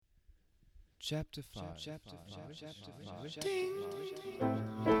Chapter 5.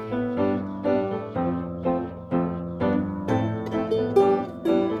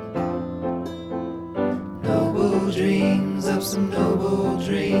 Noble dreams of some noble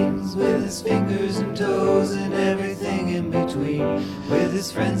dreams, with his fingers and toes and everything in between, with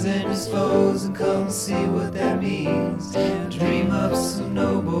his friends and his foes, and come see what that means. Dream up some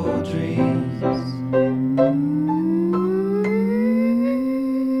noble dreams.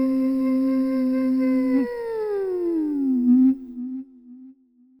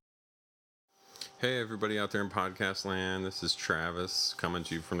 Hey everybody out there in podcast land, this is Travis coming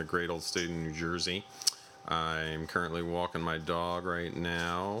to you from the great old state of New Jersey. I'm currently walking my dog right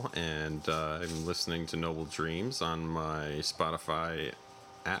now, and I'm listening to Noble Dreams on my Spotify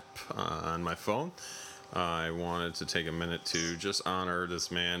app on my phone. I wanted to take a minute to just honor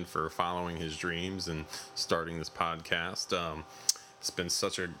this man for following his dreams and starting this podcast. It's been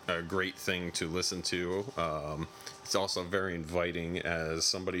such a great thing to listen to. It's also very inviting as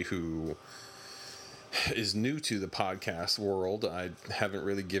somebody who is new to the podcast world. I haven't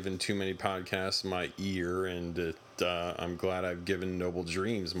really given too many podcasts my ear, and I'm glad I've given Noble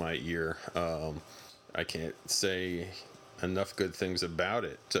Dreams my ear. I can't say enough good things about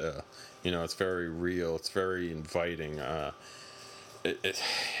it. It's very real. It's very inviting.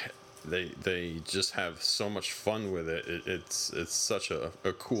 They just have so much fun with it. It's such a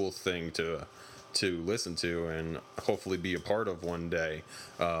cool thing to listen to and hopefully be a part of one day.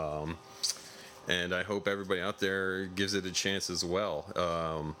 And I hope everybody out there gives it a chance as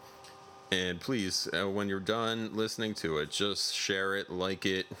well. And please, when you're done listening to it, just share it, like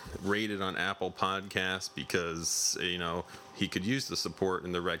it, rate it on Apple Podcasts, because, he could use the support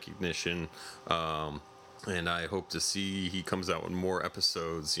and the recognition. And I hope to see he comes out with more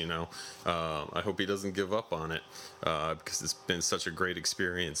episodes, I hope he doesn't give up on it, because it's been such a great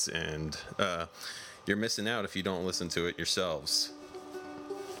experience. And you're missing out if you don't listen to it yourselves.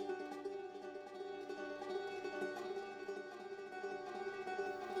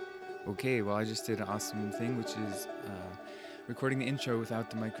 Okay, well, I just did an awesome thing, which is recording the intro without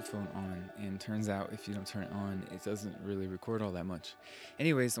the microphone on. And turns out if you don't turn it on, it doesn't really record all that much.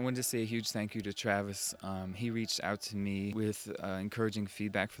 Anyways, I wanted to say a huge thank you to Travis. He reached out to me with encouraging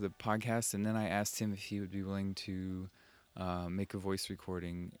feedback for the podcast, and then I asked him if he would be willing to make a voice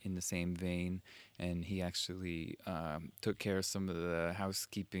recording in the same vein, and he actually took care of some of the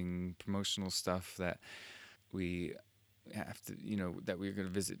housekeeping promotional stuff that we have to, that we're going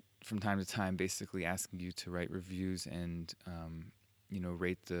to visit from time to time, basically asking you to write reviews and,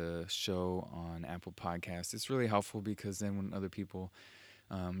 rate the show on Apple Podcasts. It's really helpful because then when other people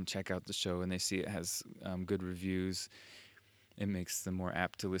check out the show and they see it has good reviews, it makes them more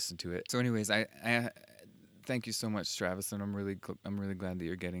apt to listen to it. So anyways, I thank you so much, Travis, and I'm really glad that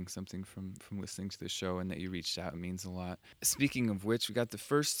you're getting something from listening to the show and that you reached out. It means a lot. Speaking of which, we got the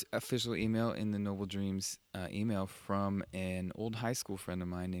first official email in the Noble Dreams email from an old high school friend of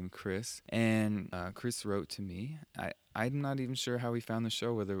mine named Chris, and Chris wrote to me. I'm not even sure how he found the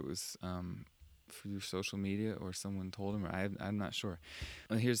show, whether it was through social media or someone told him, or I'm not sure.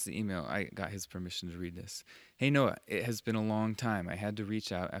 Well, here's the email. I got his permission to read this. Hey Noah, it has been a long time. I had to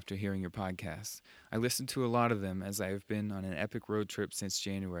reach out after hearing your podcast. I listened to a lot of them as I have been on an epic road trip since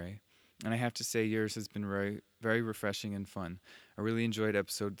January, and I have to say yours has been very, very refreshing and fun. I really enjoyed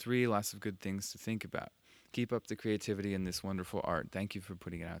episode 3, lots of good things to think about. Keep up the creativity and this wonderful art. Thank you for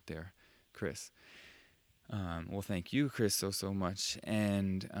putting it out there, Chris. Well, thank you, Chris, so much.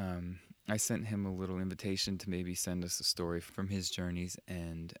 And I sent him a little invitation to maybe send us a story from his journeys,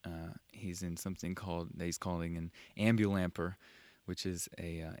 and he's in something that he's calling an ambulamper, which is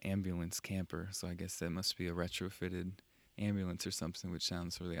a ambulance camper. So I guess that must be a retrofitted ambulance or something, which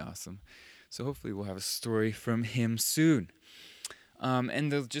sounds really awesome. So hopefully we'll have a story from him soon. And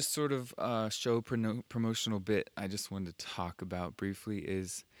the just sort of show promotional bit I just wanted to talk about briefly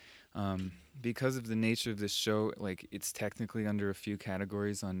is because of the nature of this show, like it's technically under a few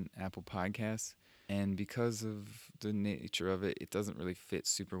categories on Apple Podcasts, and because of the nature of it, it doesn't really fit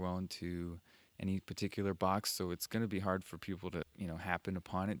super well into any particular box, so it's going to be hard for people to, happen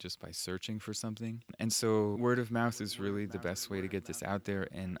upon it just by searching for something. And so word of mouth is really the best way to get this out there,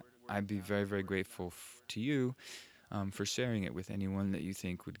 and I'd be very, very grateful to you for sharing it with anyone that you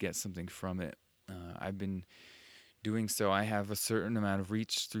think would get something from it. I've been doing so. I have a certain amount of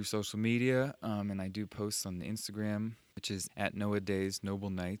reach through social media, and I do posts on the Instagram, which is at Noah Days Noble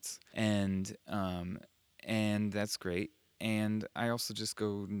Nights, and that's great. And I also just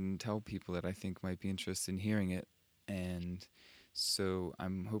go and tell people that I think might be interested in hearing it, and so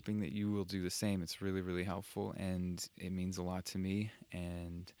I'm hoping that you will do the same. It's really, really helpful, and it means a lot to me.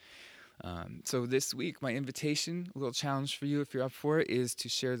 And So this week, my invitation, a little challenge for you if you're up for it, is to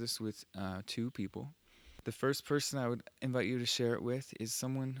share this with 2 people. The first person I would invite you to share it with is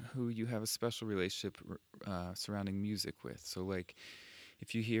someone who you have a special relationship surrounding music with. So, like,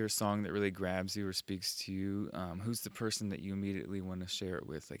 if you hear a song that really grabs you or speaks to you, who's the person that you immediately want to share it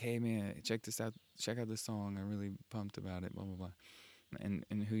with? Like, hey man, check this out. Check out this song. I'm really pumped about it. Blah blah blah.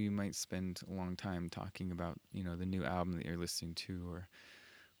 And who you might spend a long time talking about, the new album that you're listening to or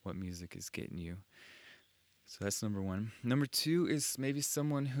what music is getting you. So that's number 1. Number 2 is maybe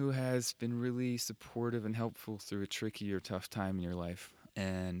someone who has been really supportive and helpful through a tricky or tough time in your life.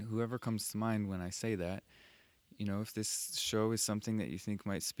 And whoever comes to mind when I say that, if this show is something that you think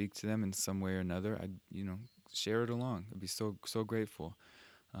might speak to them in some way or another, I'd, share it along. I'd be so grateful.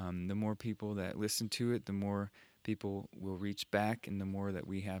 The more people that listen to it, the more people will reach back, and the more that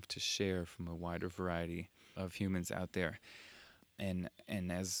we have to share from a wider variety of humans out there. And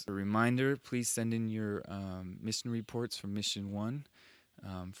as a reminder, please send in your mission reports from Mission 1,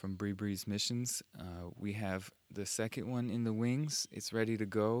 from Bree Bree's Missions. We have the second one in the wings. It's ready to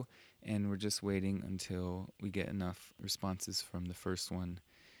go, and we're just waiting until we get enough responses from the first one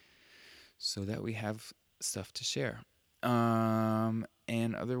so that we have stuff to share. And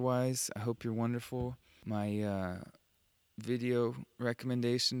otherwise, I hope you're wonderful. My video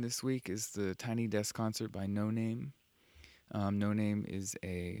recommendation this week is the Tiny Desk concert by No Name. No Name is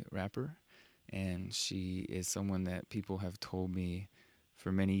a rapper, and she is someone that people have told me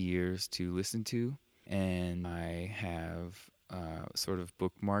for many years to listen to, and I have sort of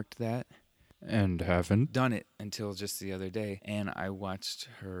bookmarked that and haven't done it until just the other day. And I watched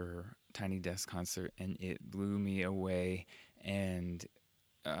her Tiny Desk concert, and it blew me away, and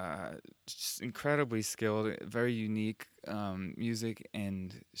just incredibly skilled, very unique music,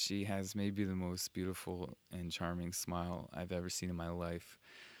 and she has maybe the most beautiful and charming smile I've ever seen in my life.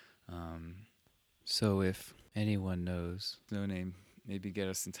 So if anyone knows No Name, maybe get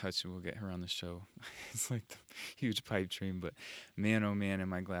us in touch and we'll get her on the show. It's like the huge pipe dream, but man, oh man,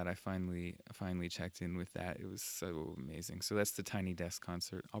 am I glad I finally checked in with that. It was so amazing. So that's the Tiny Desk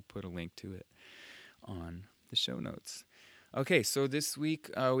concert. I'll put a link to it on the show notes. Okay, so this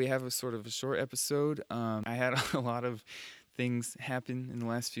week we have a sort of a short episode. I had a lot of things happen in the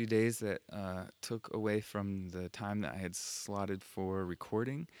last few days that took away from the time that I had slotted for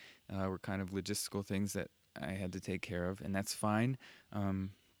recording. Were kind of logistical things that I had to take care of, and that's fine.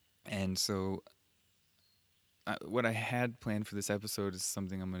 And so what I had planned for this episode is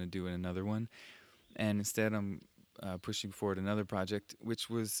something I'm going to do in another one. And instead I'm pushing forward another project, which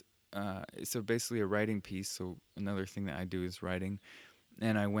was so basically a writing piece. So another thing that I do is writing,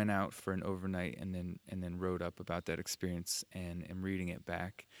 and I went out for an overnight and then wrote up about that experience and am reading it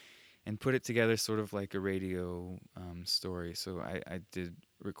back and put it together sort of like a radio story. So I did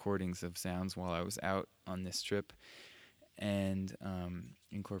recordings of sounds while I was out on this trip and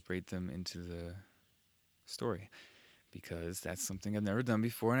incorporate them into the story because that's something I've never done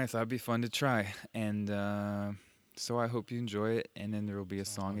before and I thought it'd be fun to try. And so I hope you enjoy it, and then there will be a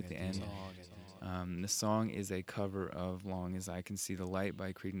song at the end. The song is a cover of Long As I Can See the Light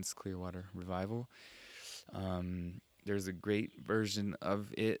by Creedence Clearwater Revival. There's a great version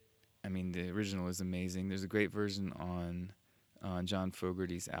of it. I mean, the original is amazing. There's a great version on John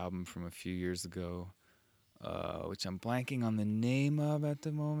Fogerty's album from a few years ago, which I'm blanking on the name of at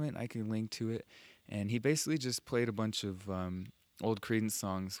the moment. I can link to it. And he basically just played a bunch of old Creedence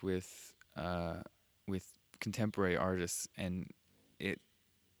songs with contemporary artists, and it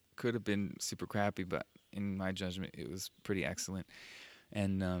could have been super crappy, but in my judgment, it was pretty excellent.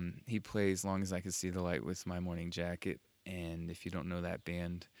 And he plays Long As I Can See the Light with My Morning Jacket, and if you don't know that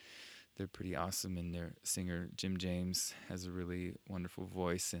band, they're pretty awesome, and their singer, Jim James, has a really wonderful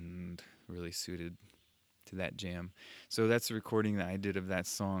voice and really suited to that jam. So that's a recording that I did of that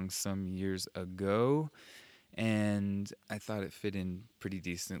song some years ago, and I thought it fit in pretty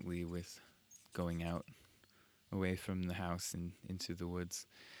decently with going out away from the house and into the woods.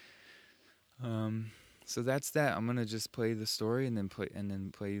 So that's that. I'm gonna just play the story and then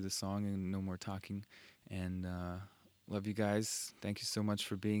play the song and no more talking. And love you guys. Thank you so much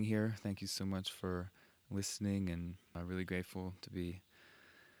for being here. Thank you so much for listening, and I'm really grateful to be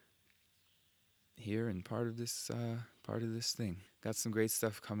here and part of this thing. Got some great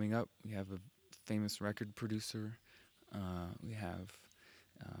stuff coming up. We have a famous record producer. We have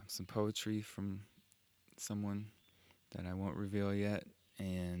some poetry from someone that I won't reveal yet,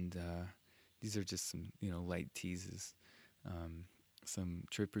 and these are just some light teases, some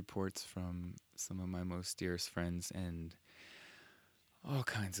trip reports from some of my most dearest friends, and all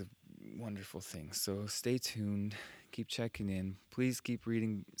kinds of wonderful things. So stay tuned. Keep checking in. Please keep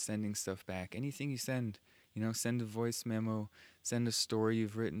reading, sending stuff back. Anything you send, send a voice memo, send a story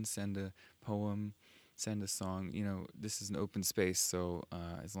you've written, send a poem, send a song. This is an open space, so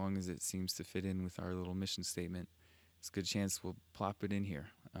as long as it seems to fit in with our little mission statement, it's a good chance we'll plop it in here.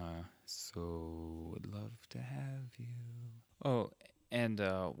 So would love to have you. Oh, and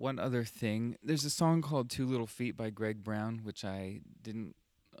one other thing. There's a song called Two Little Feet by Greg Brown, which I didn't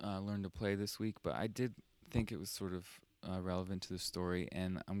learn to play this week, but I did think it was sort of relevant to the story,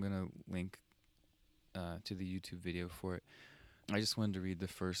 and I'm going to link to the YouTube video for it. I just wanted to read the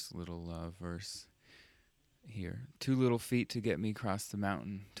first little verse here. 2 little feet to get me across the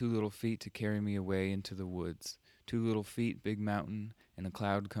mountain, 2 little feet to carry me away into the woods, 2 little feet, big mountain, and a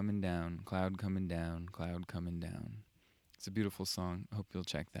cloud coming down, cloud coming down, cloud coming down. It's a beautiful song. I hope you'll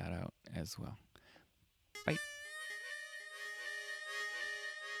check that out as well. Bye.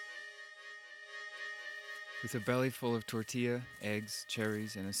 With a belly full of tortilla, eggs,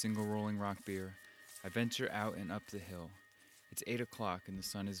 cherries, and a single rolling rock beer, I venture out and up the hill. It's 8 o'clock and the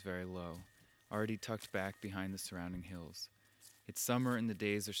sun is very low, already tucked back behind the surrounding hills. It's summer and the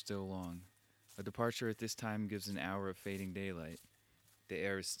days are still long. A departure at this time gives an hour of fading daylight. The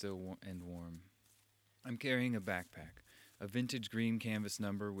air is still and warm. I'm carrying a backpack, a vintage green canvas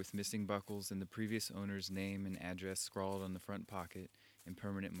number with missing buckles and the previous owner's name and address scrawled on the front pocket in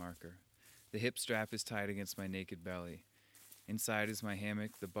permanent marker. The hip strap is tied against my naked belly. Inside is my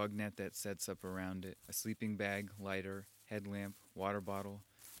hammock, the bug net that sets up around it, a sleeping bag, lighter, headlamp, water bottle,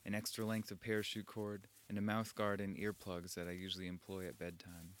 an extra length of parachute cord, and a mouth guard and earplugs that I usually employ at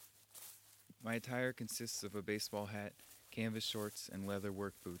bedtime. My attire consists of a baseball hat, canvas shorts, and leather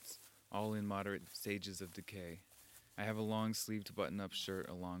work boots, all in moderate stages of decay. I have a long-sleeved button-up shirt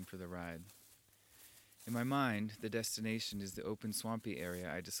along for the ride. In my mind, the destination is the open swampy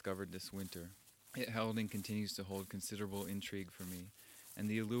area I discovered this winter. It held and continues to hold considerable intrigue for me, and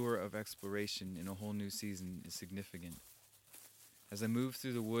the allure of exploration in a whole new season is significant. As I move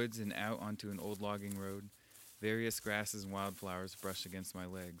through the woods and out onto an old logging road, various grasses and wildflowers brush against my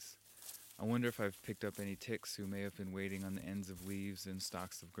legs. I wonder if I've picked up any ticks who may have been waiting on the ends of leaves and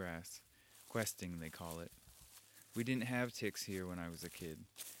stalks of grass. Questing, they call it. We didn't have ticks here when I was a kid.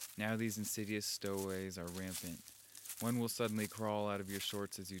 Now these insidious stowaways are rampant. One will suddenly crawl out of your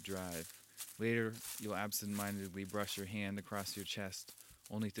shorts as you drive. Later, you'll absent-mindedly brush your hand across your chest,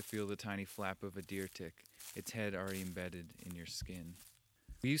 only to feel the tiny flap of a deer tick, its head already embedded in your skin.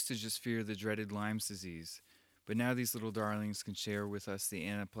 We used to just fear the dreaded Lyme's disease, but now these little darlings can share with us the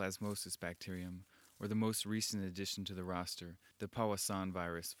anaplasmosis bacterium, or the most recent addition to the roster, the Powassan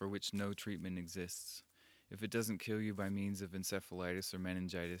virus, for which no treatment exists. If it doesn't kill you by means of encephalitis or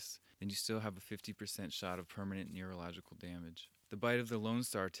meningitis, then you still have a 50% shot of permanent neurological damage. The bite of the Lone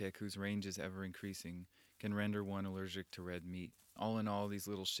Star tick, whose range is ever increasing, can render one allergic to red meat. All in all, these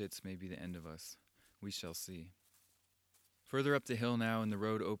little shits may be the end of us. We shall see. Further up the hill now, and the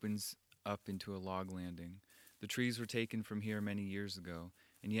road opens up into a log landing. The trees were taken from here many years ago,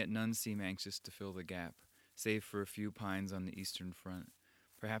 and yet none seem anxious to fill the gap, save for a few pines on the eastern front.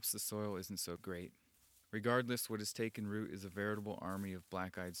 Perhaps the soil isn't so great. Regardless, what has taken root is a veritable army of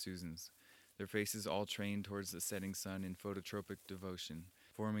black-eyed Susans, their faces all trained towards the setting sun in phototropic devotion,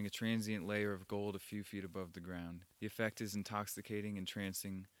 forming a transient layer of gold a few feet above the ground. The effect is intoxicating,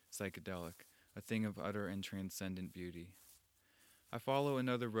 entrancing, psychedelic, a thing of utter and transcendent beauty. I follow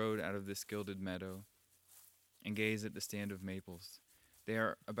another road out of this gilded meadow and gaze at the stand of maples. They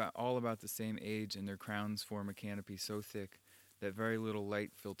are all about the same age, and their crowns form a canopy so thick that very little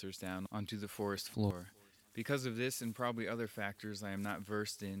light filters down onto the forest floor. Because of this and probably other factors I am not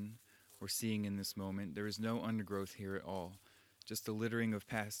versed in or seeing in this moment, there is no undergrowth here at all, just a littering of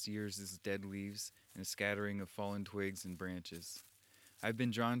past years' dead leaves and a scattering of fallen twigs and branches. I've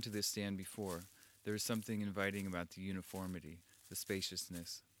been drawn to this stand before. There is something inviting about the uniformity, the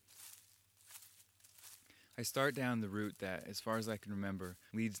spaciousness. I start down the route that, as far as I can remember,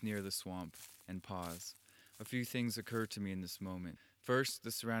 leads near the swamp, and pause. A few things occur to me in this moment. First,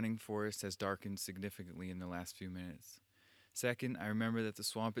 the surrounding forest has darkened significantly in the last few minutes. Second, I remember that the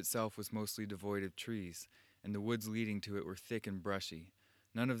swamp itself was mostly devoid of trees, and the woods leading to it were thick and brushy.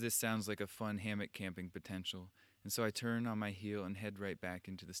 None of this sounds like a fun hammock camping potential, and so I turn on my heel and head right back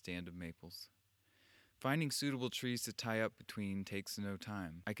into the stand of maples. Finding suitable trees to tie up between takes no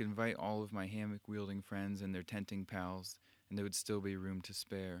time. I could invite all of my hammock-wielding friends and their tenting pals, and there would still be room to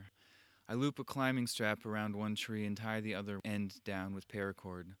spare. I loop a climbing strap around one tree and tie the other end down with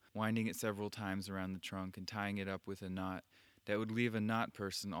paracord, winding it several times around the trunk and tying it up with a knot that would leave a knot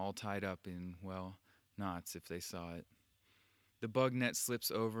person all tied up in, well, knots if they saw it. The bug net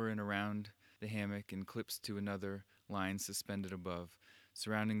slips over and around the hammock and clips to another line suspended above,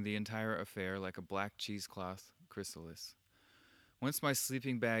 surrounding the entire affair like a black cheesecloth chrysalis. Once my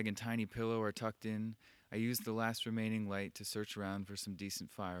sleeping bag and tiny pillow are tucked in, I use the last remaining light to search around for some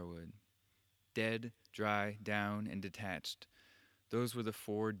decent firewood. Dead, dry, down, and detached. Those were the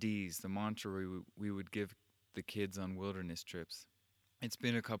 4 Ds, the mantra we would give the kids on wilderness trips. It's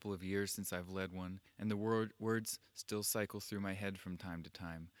been a couple of years since I've led one, and the words still cycle through my head from time to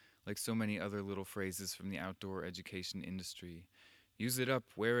time, like so many other little phrases from the outdoor education industry. Use it up,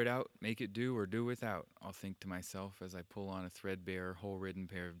 wear it out, make it do or do without, I'll think to myself as I pull on a threadbare, hole-ridden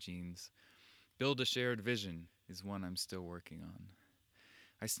pair of jeans. Build a shared vision is one I'm still working on.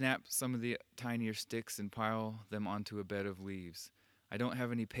 I snap some of the tinier sticks and pile them onto a bed of leaves. I don't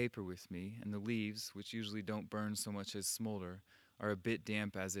have any paper with me, and the leaves, which usually don't burn so much as smolder, are a bit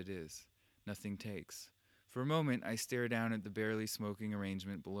damp as it is. Nothing takes. For a moment, I stare down at the barely smoking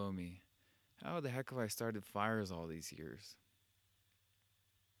arrangement below me. How the heck have I started fires all these years?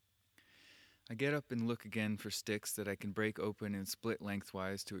 I get up and look again for sticks that I can break open and split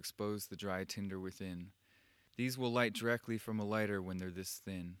lengthwise to expose the dry tinder within. These will light directly from a lighter when they're this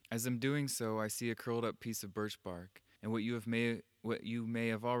thin. As I'm doing so, I see a curled up piece of birch bark, and what you may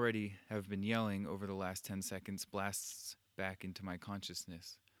have already have been yelling over the last 10 seconds blasts back into my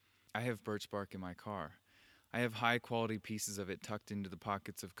consciousness. I have birch bark in my car. I have high-quality pieces of it tucked into the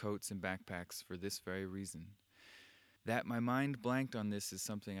pockets of coats and backpacks for this very reason. That my mind blanked on this is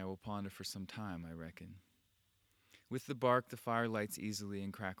something I will ponder for some time, I reckon. With the bark, the fire lights easily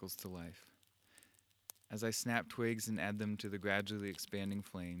and crackles to life. As I snap twigs and add them to the gradually expanding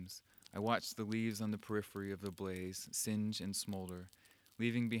flames, I watch the leaves on the periphery of the blaze singe and smolder,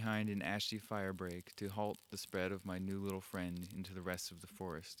 leaving behind an ashy fire break to halt the spread of my new little friend into the rest of the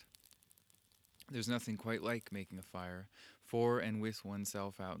forest. There's nothing quite like making a fire, for and with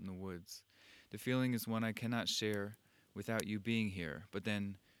oneself out in the woods. The feeling is one I cannot share without you being here, but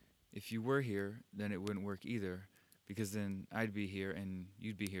then, if you were here, then it wouldn't work either, because then I'd be here and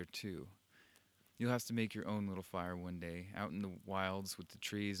you'd be here too. You'll have to make your own little fire one day, out in the wilds with the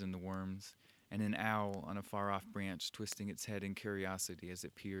trees and the worms, and an owl on a far-off branch twisting its head in curiosity as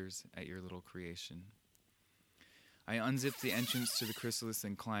it peers at your little creation. I unzip the entrance to the chrysalis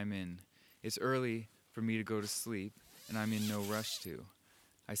and climb in. It's early for me to go to sleep, and I'm in no rush to.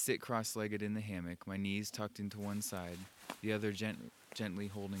 I sit cross-legged in the hammock, my knees tucked into one side, the other gently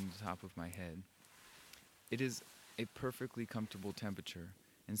holding the top of my head. It is a perfectly comfortable temperature,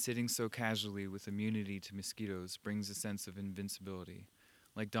 and sitting so casually with immunity to mosquitoes brings a sense of invincibility,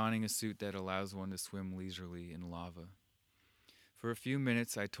 like donning a suit that allows one to swim leisurely in lava. For a few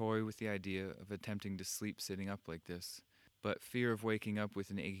minutes I toy with the idea of attempting to sleep sitting up like this, but fear of waking up with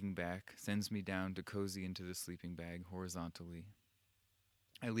an aching back sends me down to cozy into the sleeping bag horizontally.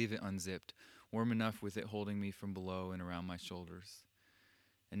 I leave it unzipped, warm enough with it holding me from below and around my shoulders.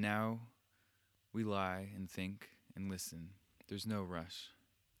 And now we lie and think and listen. There's no rush.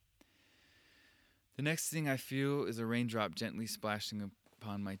 The next thing I feel is a raindrop gently splashing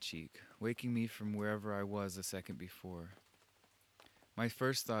upon my cheek, waking me from wherever I was a second before. My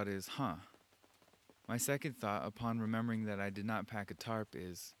first thought is, My second thought, upon remembering that I did not pack a tarp,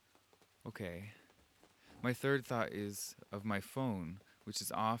 is, okay. My third thought is of my phone, which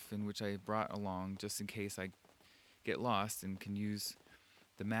is off and which I brought along just in case I get lost and can use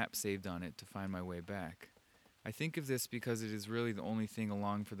the map saved on it to find my way back. I think of this because it is really the only thing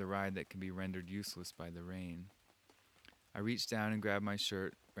along for the ride that can be rendered useless by the rain. I reach down and grab my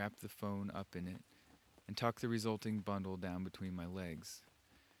shirt, wrap the phone up in it, and tuck the resulting bundle down between my legs.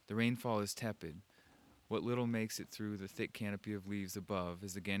 The rainfall is tepid. What little makes it through the thick canopy of leaves above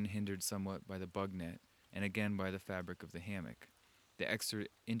is again hindered somewhat by the bug net and again by the fabric of the hammock, the extra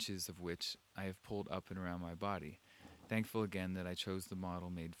inches of which I have pulled up and around my body, thankful again that I chose the model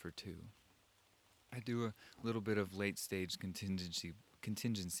made for 2. I do a little bit of late-stage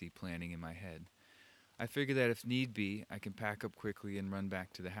contingency planning in my head. I figure that if need be, I can pack up quickly and run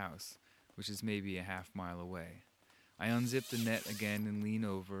back to the house, which is maybe a half mile away. I unzip the net again and lean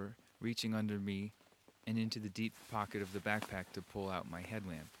over, reaching under me and into the deep pocket of the backpack to pull out my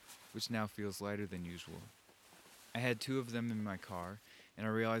headlamp, which now feels lighter than usual. I had 2 of them in my car, and I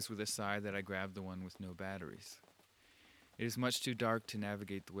realized with a sigh that I grabbed the one with no batteries. It is much too dark to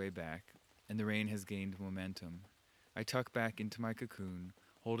navigate the way back, and the rain has gained momentum. I tuck back into my cocoon,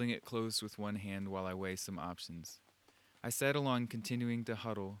 holding it closed with one hand while I weigh some options. I settle on continuing to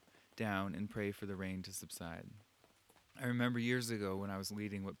huddle down and pray for the rain to subside. I remember years ago when I was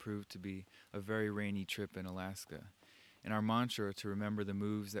leading what proved to be a very rainy trip in Alaska, and our mantra to remember the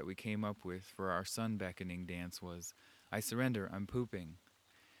moves that we came up with for our sun beckoning dance was, I surrender, I'm pooping.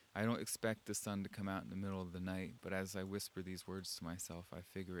 I don't expect the sun to come out in the middle of the night, but as I whisper these words to myself, I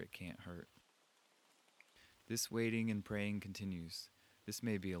figure it can't hurt. This waiting and praying continues. This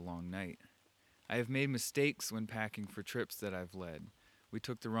may be a long night. I have made mistakes when packing for trips that I've led. We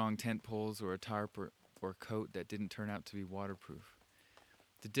took the wrong tent poles or a tarp or coat that didn't turn out to be waterproof.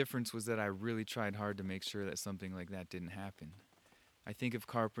 The difference was that I really tried hard to make sure that something like that didn't happen. I think of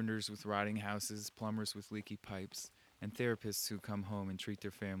carpenters with rotting houses, plumbers with leaky pipes, and therapists who come home and treat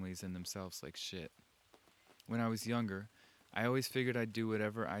their families and themselves like shit. When I was younger, I always figured I'd do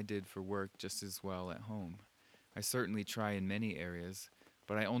whatever I did for work just as well at home. I certainly try in many areas,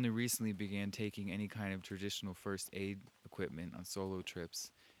 but I only recently began taking any kind of traditional first aid equipment on solo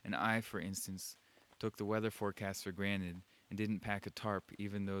trips, and I, for instance, took the weather forecast for granted and didn't pack a tarp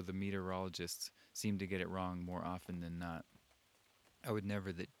even though the meteorologists seemed to get it wrong more often than not. I would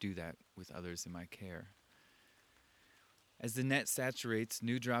never do that with others in my care. As the net saturates,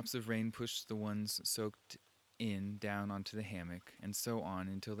 new drops of rain push the ones soaked in down onto the hammock, and so on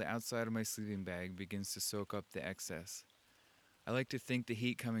until the outside of my sleeping bag begins to soak up the excess. I like to think the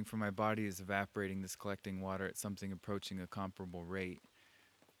heat coming from my body is evaporating this collecting water at something approaching a comparable rate.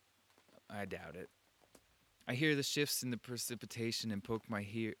 I doubt it. I hear the shifts in the precipitation and poke my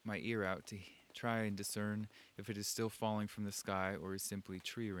ear out to try and discern if it is still falling from the sky or is simply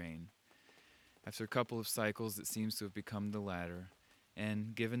tree rain. After a couple of cycles, it seems to have become the latter,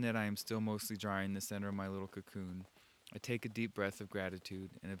 and given that I am still mostly dry in the center of my little cocoon, I take a deep breath of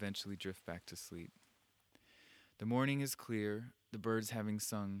gratitude and eventually drift back to sleep. The morning is clear, the birds having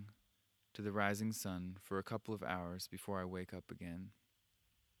sung to the rising sun for a couple of hours before I wake up again.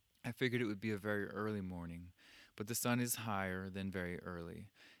 I figured it would be a very early morning, but the sun is higher than very early,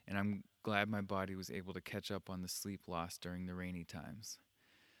 and I'm glad my body was able to catch up on the sleep lost during the rainy times.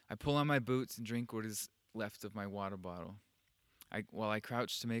 I pull on my boots and drink what is left of my water bottle. While I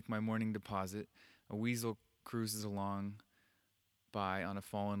crouch to make my morning deposit, a weasel cruises along by on a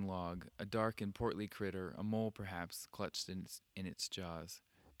fallen log, a dark and portly critter, a mole perhaps, clutched in its jaws.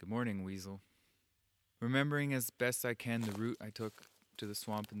 Good morning, weasel. Remembering as best I can the route I took to the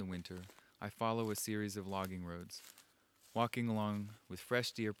swamp in the winter, I follow a series of logging roads, walking along with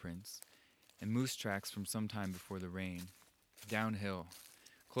fresh deer prints and moose tracks from some time before the rain. Downhill,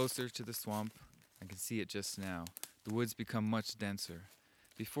 closer to the swamp, I can see it just now. The woods become much denser.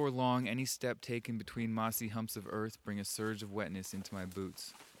 Before long, any step taken between mossy humps of earth bring a surge of wetness into my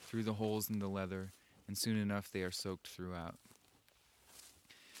boots, through the holes in the leather, and soon enough they are soaked throughout.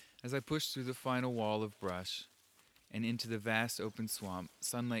 As I push through the final wall of brush and into the vast open swamp,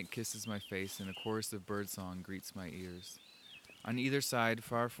 sunlight kisses my face and a chorus of birdsong greets my ears. On either side,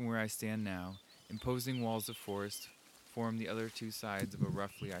 far from where I stand now, imposing walls of forest form the other two sides of a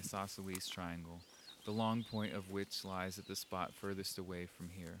roughly isosceles triangle, the long point of which lies at the spot furthest away from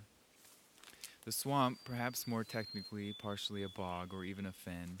here. The swamp, perhaps more technically partially a bog or even a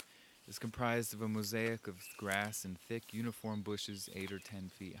fen, is comprised of a mosaic of grass and thick, uniform bushes 8 or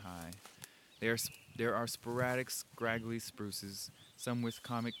 10 feet high. There are sporadic, scraggly spruces, some with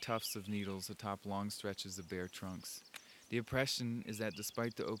comic tufts of needles atop long stretches of bare trunks. The impression is that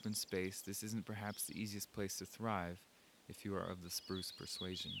despite the open space, this isn't perhaps the easiest place to thrive if you are of the spruce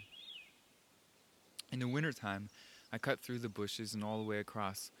persuasion. In the wintertime, I cut through the bushes and all the way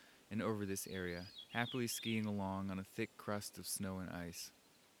across and over this area, happily skiing along on a thick crust of snow and ice.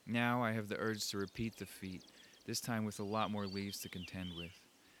 Now I have the urge to repeat the feat, this time with a lot more leaves to contend with.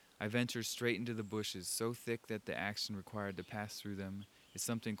 I venture straight into the bushes, so thick that the action required to pass through them is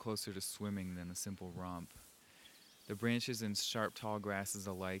something closer to swimming than a simple romp. The branches and sharp tall grasses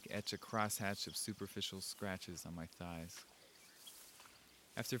alike etch a crosshatch of superficial scratches on my thighs.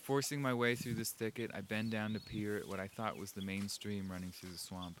 After forcing my way through this thicket, I bend down to peer at what I thought was the main stream running through the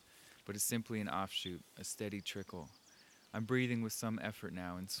swamp, but it's simply an offshoot, a steady trickle. I'm breathing with some effort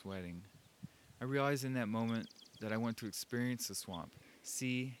now and sweating. I realize in that moment that I want to experience the swamp,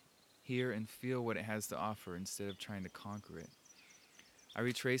 see, hear, and feel what it has to offer instead of trying to conquer it. I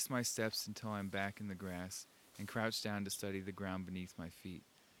retrace my steps until I'm back in the grass and crouch down to study the ground beneath my feet,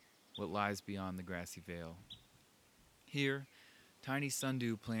 what lies beyond the grassy veil. Here, tiny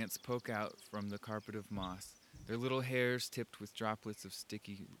sundew plants poke out from the carpet of moss, their little hairs tipped with droplets of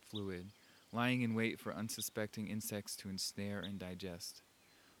sticky fluid, lying in wait for unsuspecting insects to ensnare and digest.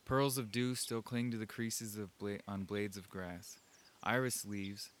 Pearls of dew still cling to the creases on blades of grass. Iris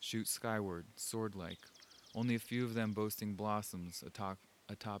leaves shoot skyward, sword-like, only a few of them boasting blossoms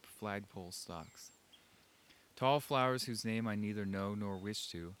atop flagpole stalks. Tall flowers whose name I neither know nor wish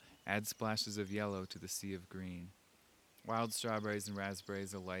to add splashes of yellow to the sea of green. Wild strawberries and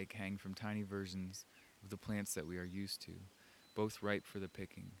raspberries alike hang from tiny versions of the plants that we are used to, both ripe for the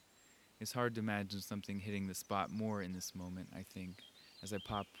picking. It's hard to imagine something hitting the spot more in this moment, I think, as I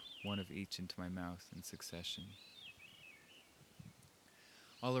pop one of each into my mouth in succession.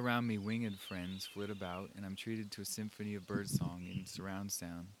 All around me, winged friends flit about, and I'm treated to a symphony of birdsong in surround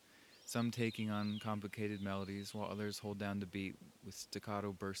sound, some taking on complicated melodies, while others hold down the beat with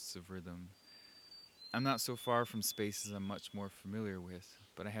staccato bursts of rhythm. I'm not so far from spaces I'm much more familiar with,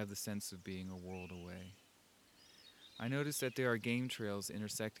 but I have the sense of being a world away. I notice that there are game trails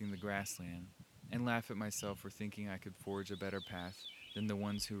intersecting the grassland, and laugh at myself for thinking I could forge a better path than the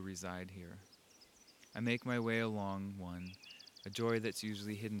ones who reside here. I make my way along one, a joy that's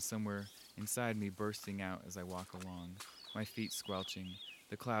usually hidden somewhere inside me bursting out as I walk along, my feet squelching,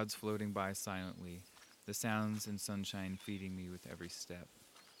 the clouds floating by silently, the sounds and sunshine feeding me with every step.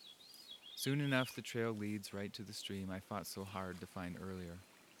 Soon enough, the trail leads right to the stream I fought so hard to find earlier,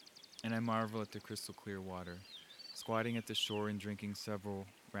 and I marvel at the crystal clear water, squatting at the shore and drinking several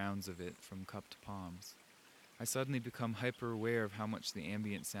rounds of it from cupped palms. I suddenly become hyper-aware of how much the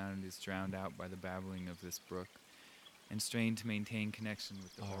ambient sound is drowned out by the babbling of this brook, and strain to maintain connection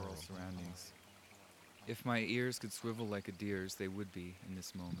with the oral surroundings. If my ears could swivel like a deer's, they would be in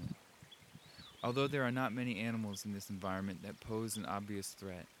this moment. Although there are not many animals in this environment that pose an obvious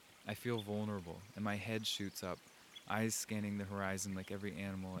threat, I feel vulnerable, and my head shoots up, eyes scanning the horizon like every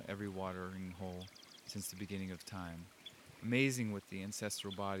animal at every watering hole since the beginning of time. Amazing what the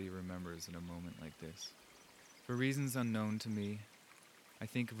ancestral body remembers in a moment like this. For reasons unknown to me, I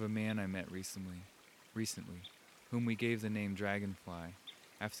think of a man I met recently, whom we gave the name Dragonfly,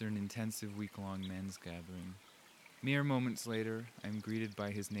 after an intensive week-long men's gathering. Mere moments later, I am greeted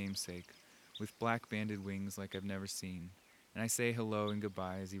by his namesake, with black banded wings like I've never seen, and I say hello and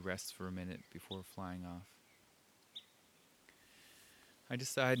goodbye as he rests for a minute before flying off. I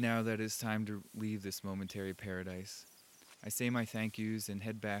decide now that it is time to leave this momentary paradise. I say my thank yous and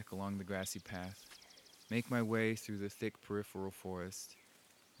head back along the grassy path, make my way through the thick peripheral forest,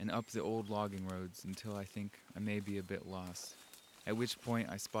 and up the old logging roads until I think I may be a bit lost, at which point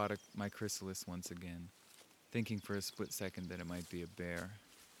I spot my chrysalis once again, thinking for a split second that it might be a bear.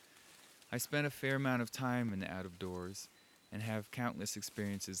 I spent a fair amount of time in the out-of-doors and have countless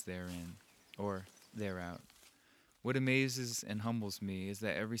experiences therein, or thereout. What amazes and humbles me is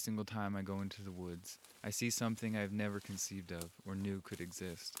that every single time I go into the woods, I see something I've never conceived of or knew could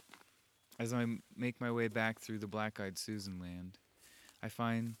exist. As I make my way back through the Black-Eyed Susan land, I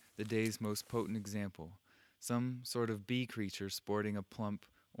find the day's most potent example, some sort of bee creature sporting a plump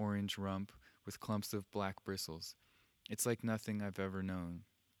orange rump with clumps of black bristles. It's like nothing I've ever known.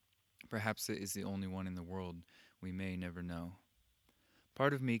 Perhaps it is the only one in the world we may never know.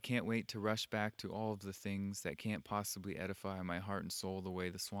 Part of me can't wait to rush back to all of the things that can't possibly edify my heart and soul the way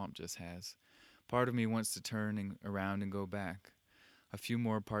the swamp just has. Part of me wants to turn around and go back. A few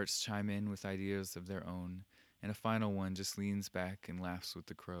more parts chime in with ideas of their own, and a final one just leans back and laughs with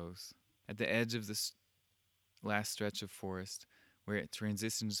the crows. At the edge of the last stretch of forest, where it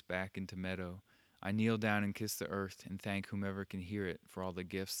transitions back into meadow, I kneel down and kiss the earth and thank whomever can hear it for all the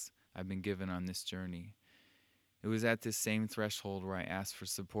gifts I've been given on this journey. It was at this same threshold where I asked for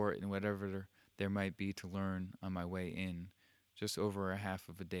support in whatever there might be to learn on my way in, just over a half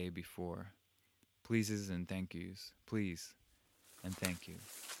of a day before. Pleases and thank yous. Please and thank you.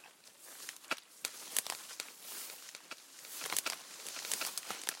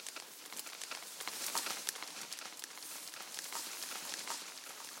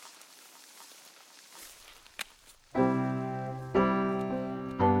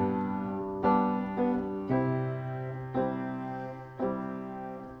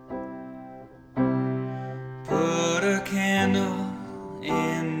 Put a candle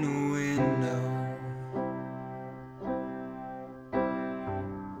in the window,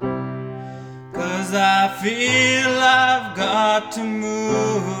 'cause I feel I've got to move.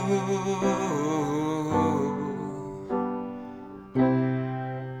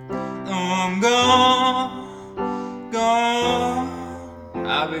 Oh, I'm gone,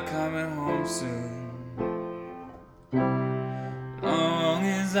 I'll be coming home soon. Long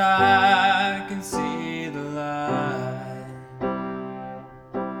as I can see the light,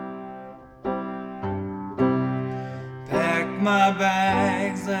 pack my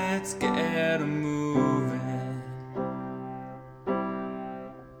bags, let's get a moving.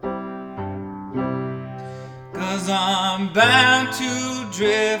 'Cause I'm bound to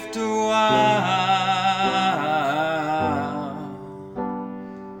drift a while.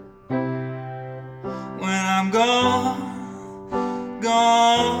 When I'm gone,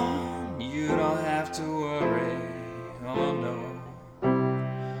 you don't have to worry, oh no.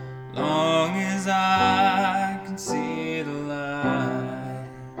 Long as I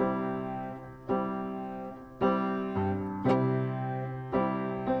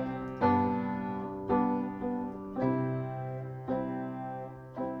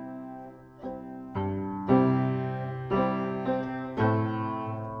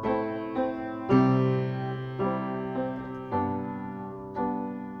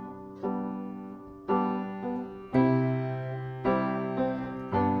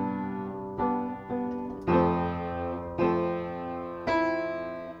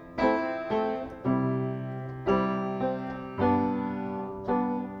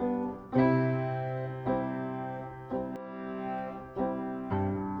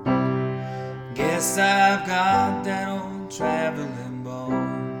Guess I've got that old traveling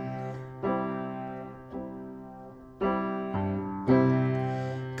bone.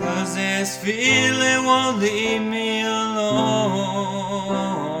 Cause this feeling won't leave me alone.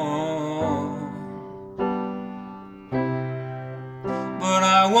 But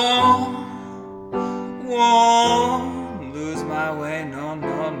I won't lose my way, no,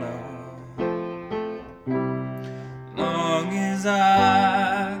 no, no. Long as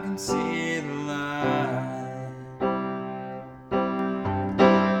I can see the light.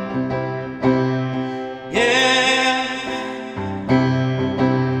 Yeah,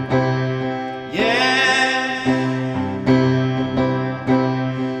 yeah,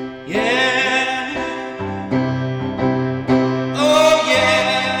 yeah. Oh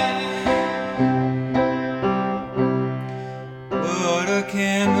yeah. Put a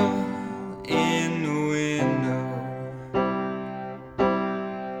candle in the window.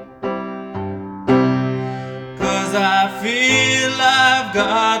 Cause I feel I've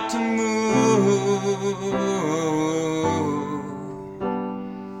got to move.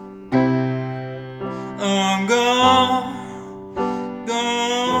 I'm gone.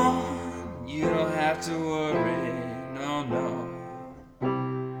 You don't have to worry, no, no.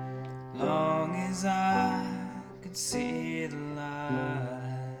 Long as I can see the light.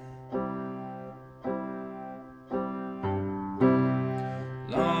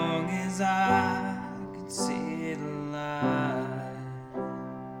 Long as I can see the light.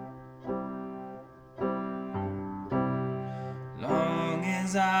 Long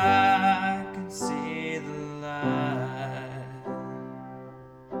as I